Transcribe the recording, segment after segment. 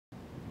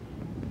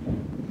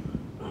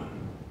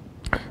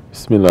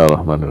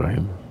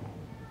Bismillahirrahmanirrahim.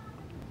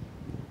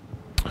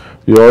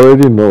 You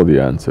already know the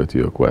answer to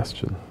your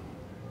question.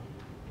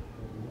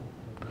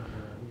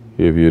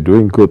 If you're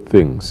doing good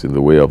things in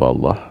the way of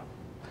Allah,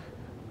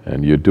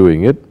 and you're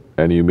doing it,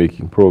 and you're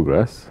making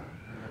progress,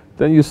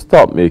 then you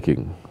stop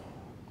making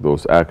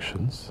those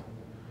actions,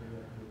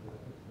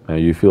 and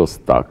you feel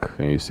stuck,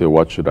 and you say,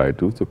 what should I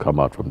do to come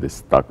out from this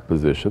stuck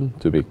position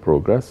to make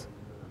progress?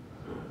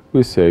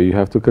 We say you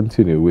have to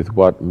continue with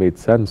what made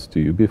sense to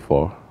you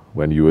before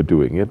when you were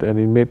doing it and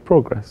it made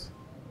progress.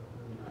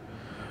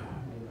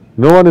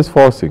 No one is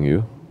forcing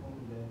you.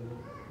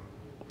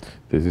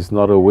 This is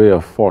not a way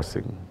of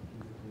forcing.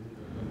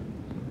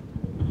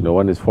 No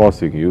one is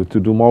forcing you to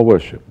do more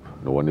worship.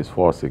 No one is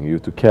forcing you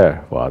to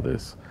care for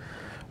others.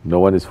 No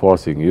one is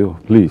forcing you,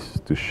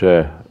 please, to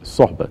share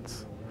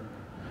sohbats.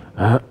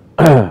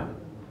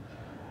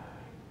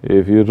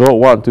 If you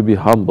don't want to be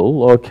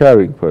humble or a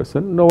caring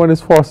person, no one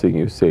is forcing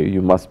you. Say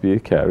you must be a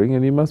caring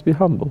and you must be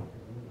humble.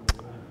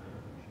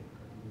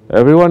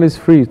 Everyone is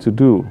free to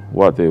do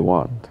what they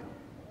want.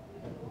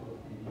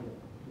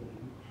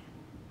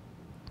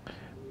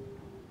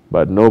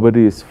 But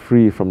nobody is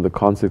free from the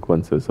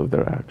consequences of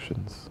their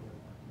actions.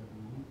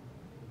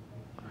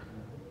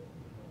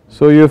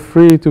 So you're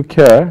free to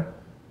care,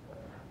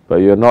 but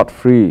you're not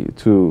free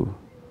to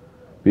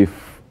be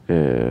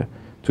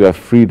to have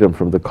freedom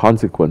from the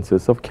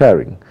consequences of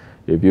caring.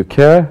 If you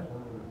care,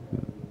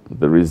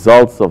 the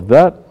results of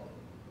that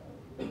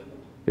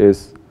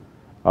is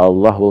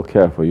Allah will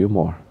care for you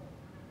more.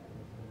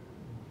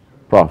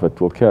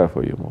 Prophet will care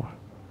for you more.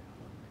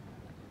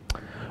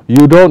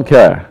 You don't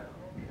care.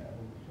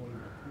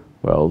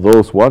 Well,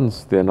 those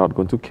ones, they're not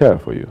going to care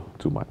for you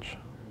too much.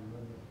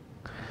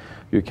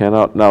 You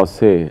cannot now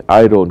say,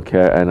 I don't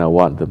care and I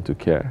want them to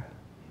care.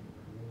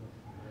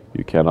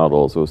 You cannot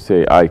also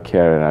say, I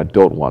care and I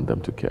don't want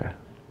them to care.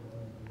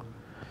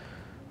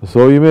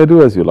 So you may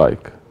do as you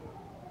like,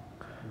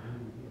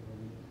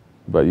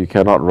 but you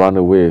cannot run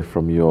away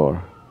from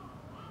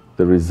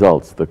the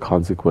results, the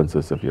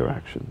consequences of your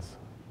actions.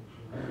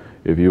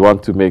 If you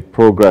want to make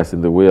progress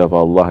in the way of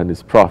Allah and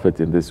His Prophet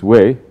in this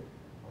way,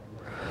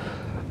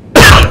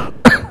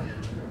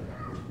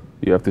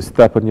 you have to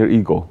step on your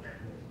ego.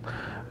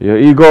 Your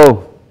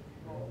ego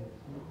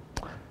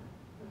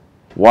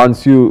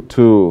wants you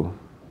to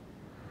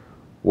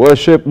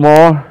worship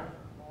more,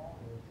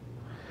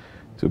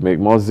 to make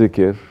more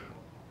zikr,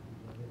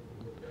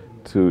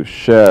 to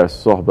share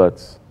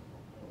sohbats,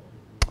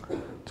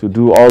 to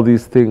do all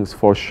these things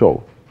for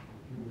show.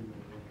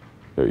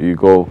 Your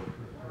ego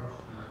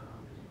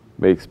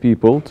makes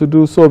people to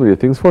do so many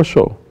things for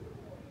show.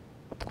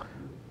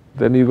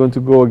 Then you're going to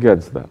go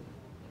against that.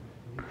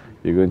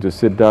 You're going to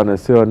sit down and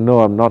say, oh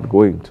no, I'm not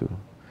going to,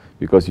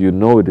 because you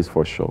know it is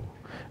for show.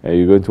 And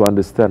you're going to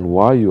understand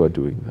why you are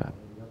doing that,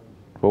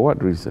 for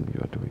what reason you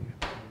are doing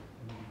it.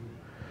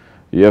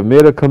 You have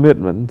made a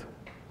commitment.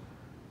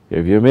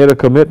 If you made a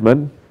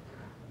commitment,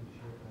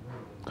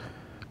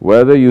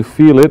 whether you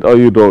feel it or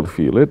you don't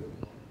feel it,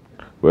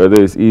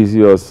 whether it's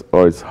easy or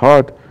it's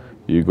hard,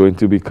 you're going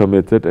to be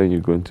committed and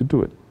you're going to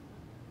do it.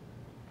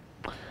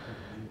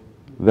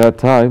 That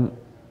time,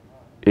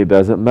 it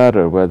doesn't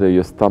matter whether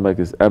your stomach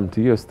is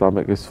empty, your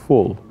stomach is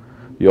full.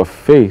 Your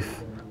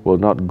faith will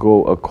not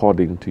go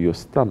according to your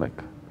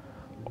stomach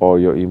or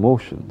your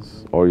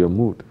emotions or your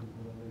mood.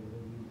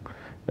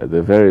 At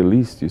the very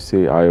least, you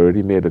say, I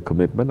already made a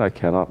commitment, I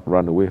cannot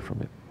run away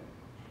from it.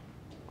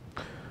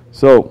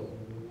 So,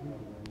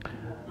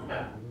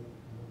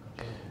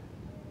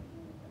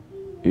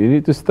 you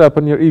need to step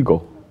on your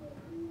ego.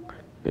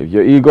 If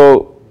your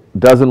ego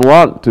doesn't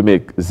want to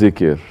make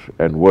zikr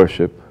and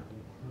worship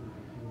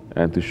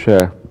and to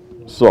share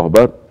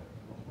sohbat,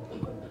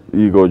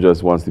 ego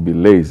just wants to be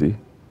lazy,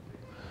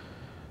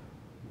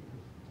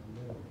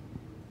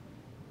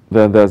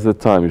 then that's the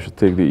time you should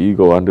take the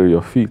ego under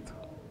your feet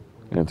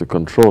and to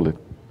control it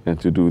and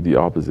to do the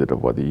opposite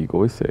of what the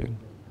ego is saying.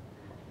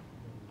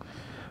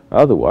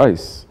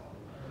 Otherwise,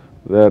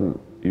 then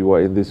you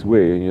are in this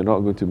way and you're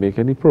not going to make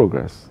any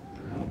progress.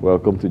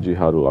 Welcome to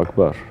Jihadul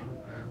Akbar.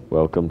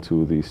 Welcome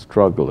to the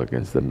struggle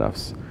against the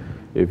nafs.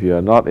 If you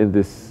are not in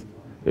this,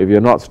 if you're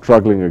not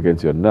struggling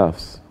against your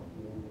nafs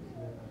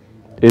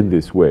in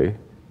this way,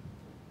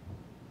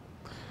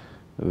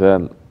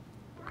 then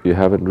you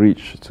haven't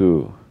reached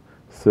to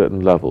certain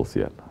levels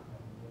yet.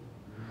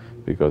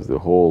 Because the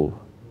whole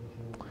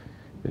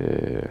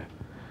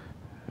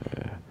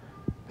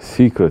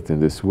secret in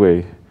this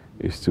way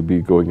is to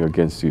be going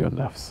against your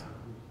nafs.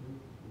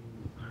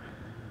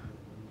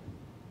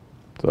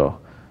 So,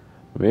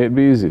 may it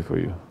be easy for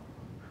you,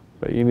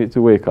 but you need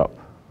to wake up.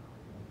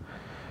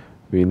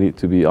 We need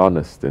to be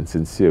honest and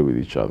sincere with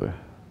each other.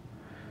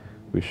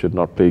 We should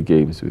not play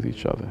games with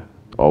each other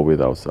or with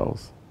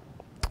ourselves.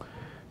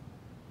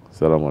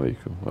 Assalamu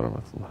alaikum wa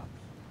rahmatullah.